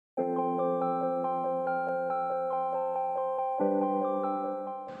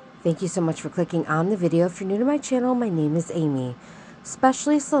Thank you so much for clicking on the video. If you're new to my channel, my name is Amy.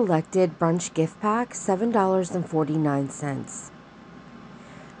 Specially selected brunch gift pack, $7.49.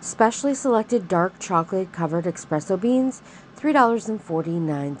 Specially selected dark chocolate covered espresso beans,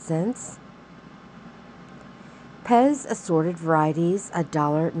 $3.49. Pez assorted varieties,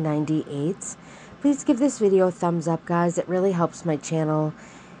 $1.98. Please give this video a thumbs up, guys. It really helps my channel.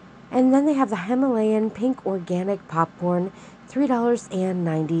 And then they have the Himalayan pink organic popcorn,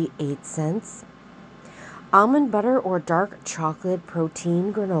 $3.98. Almond butter or dark chocolate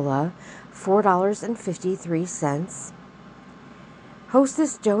protein granola, $4.53.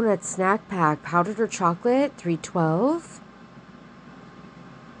 Hostess donut snack pack, powdered or chocolate, $3.12.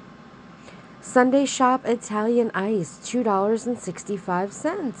 Sunday shop Italian ice,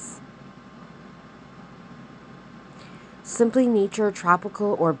 $2.65. Simply Nature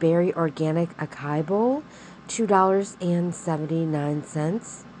tropical or berry organic acai bowl,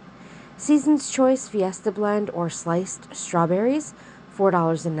 $2.79. Season's Choice Fiesta Blend or sliced strawberries,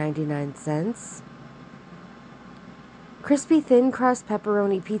 $4.99. Crispy thin crust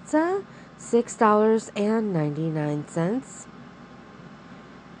pepperoni pizza, $6.99.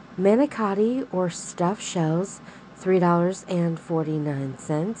 Manicotti or stuffed shells,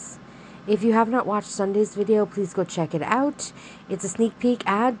 $3.49. If you have not watched Sunday's video, please go check it out. It's a sneak peek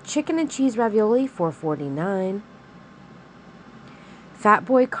ad. Chicken and cheese ravioli, $4.49. Fat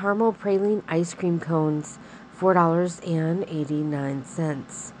Boy caramel praline ice cream cones,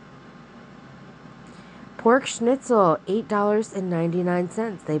 $4.89. Pork schnitzel,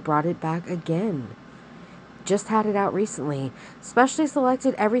 $8.99. They brought it back again. Just had it out recently. Specially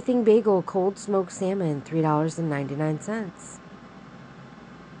selected everything bagel cold smoked salmon, $3.99.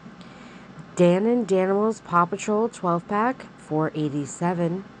 Dan & Danimals Paw Patrol 12 pack,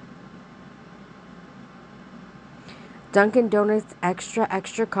 $4.87. Dunkin' Donuts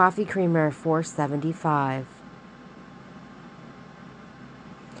extra coffee creamer, $4.75.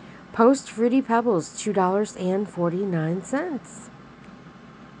 Post Fruity Pebbles, $2.49.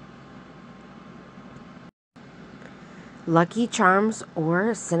 Lucky Charms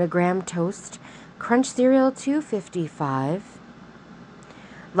or Cinnamon Toast Crunch Cereal, $2.55.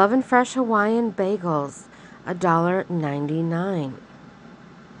 Love and Fresh Hawaiian Bagels, $1.99.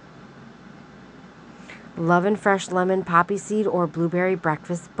 Love and Fresh Lemon Poppy Seed or Blueberry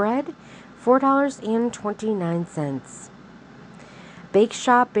Breakfast Bread, $4.29. Bake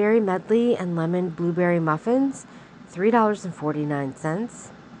Shop Berry Medley and Lemon Blueberry Muffins, $3.49.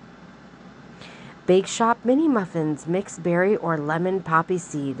 Bake Shop Mini Muffins Mixed Berry or Lemon Poppy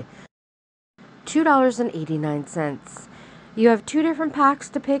Seed, $2.89. You have two different packs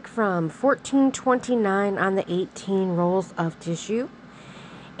to pick from, $14.29 on the 18 rolls of tissue.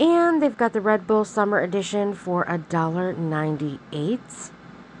 And they've got the Red Bull Summer Edition for $1.98.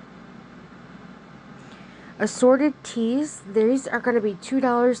 Assorted teas, these are going to be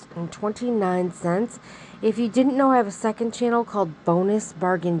 $2.29. If you didn't know, I have a second channel called Bonus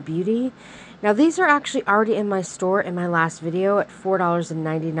Bargain Beauty. Now, these are actually already in my store in my last video at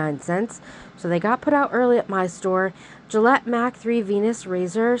 $4.99. So they got put out early at my store. Gillette Mach 3 Venus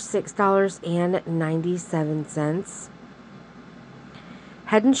Razor, $6.97.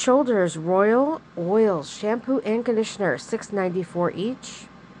 Head & Shoulders Royal Oil Shampoo and Conditioner, $6.94 each.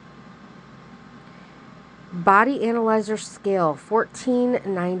 Body Analyzer Scale,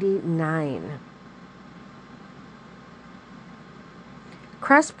 $14.99.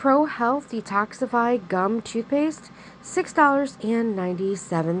 Crest Pro Health Detoxify Gum Toothpaste,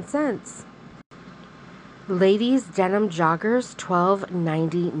 $6.97. Ladies Denim Joggers,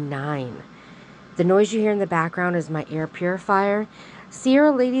 $12.99. The noise you hear in the background is my air purifier.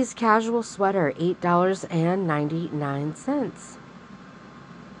 Sierra Ladies Casual Sweater, $8.99.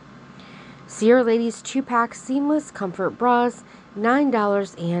 Sierra Ladies 2-pack Seamless Comfort Bras,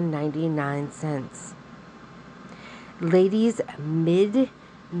 $9.99. Ladies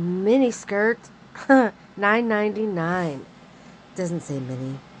Mini Skirt, $9.99. Doesn't say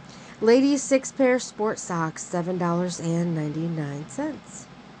mini. Ladies 6-pair Sport Socks, $7.99.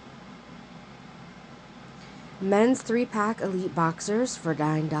 Men's 3-pack Elite Boxers for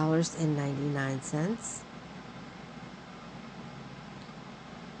 $9.99.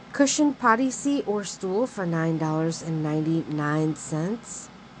 Cushioned potty seat or stool for $9.99.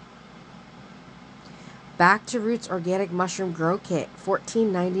 Back to Roots Organic Mushroom Grow Kit,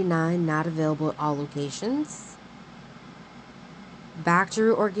 $14.99, not available at all locations. Back to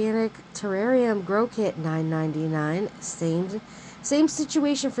Root Organic Terrarium Grow Kit, $9.99. Same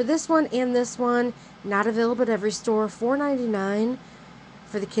situation for this one and this one, not available at every store, $4.99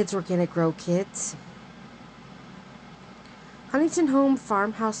 for the Kids Organic Grow Kit. Huntington Home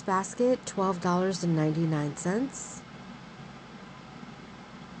Farmhouse Basket, $12.99.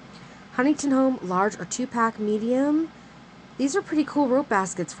 Huntington Home Large or 2-pack Medium. These are pretty cool rope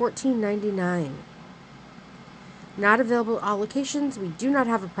baskets, $14.99. Not available at all locations. We do not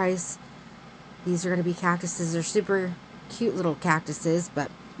have a price. These are going to be cactuses. They're super cute little cactuses, but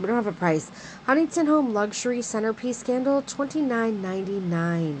we don't have a price. Huntington Home Luxury Centerpiece Candle,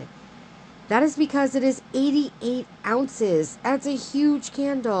 $29.99. That is because it is 88 ounces. That's a huge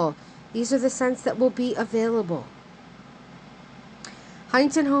candle. These are the scents that will be available.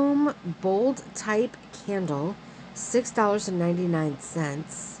 Huntington Home Bold Type Candle,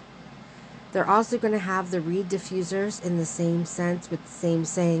 $6.99. They're also going to have the reed diffusers in the same scents with the same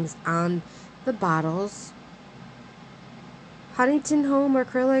sayings on the bottles. Huntington Home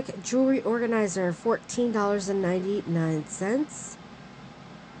Acrylic Jewelry Organizer, $14.99.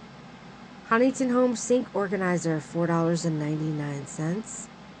 Huntington Home Sink Organizer, $4.99.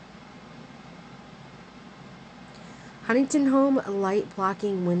 Huntington Home Light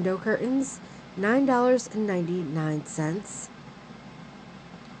Blocking Window Curtains, $9.99.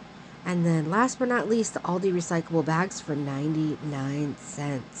 And then last but not least, the Aldi recyclable bags for 99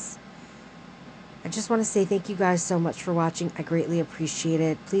 cents. I just want to say thank you guys so much for watching. I greatly appreciate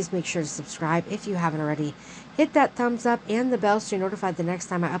it. Please make sure to subscribe if you haven't already. Hit that thumbs up and the bell so you're notified the next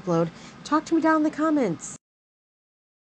time I upload. Talk to me down in the comments.